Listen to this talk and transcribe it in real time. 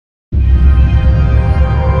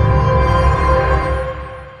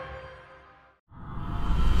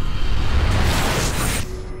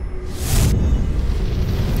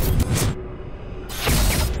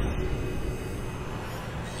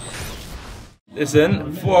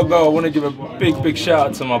Listen, before I go, I want to give a big shout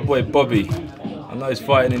out to my boy Bobby. I know he's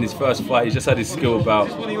fighting in his first fight. He's just had his skill bout,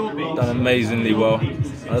 done amazingly well.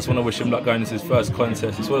 I just want to wish him luck going into his first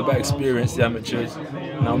contest. It's all about experience, the amateurs. You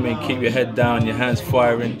know what I mean? Keep your head down, your hands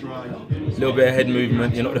firing, a little bit of head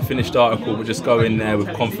movement. You're not the finished article, but just go in there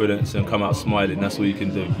with confidence and come out smiling. That's all you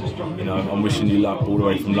can do. You know, I'm wishing you luck all the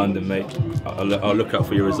way from London, mate. I'll look out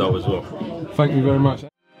for your result as well. Thank you very much.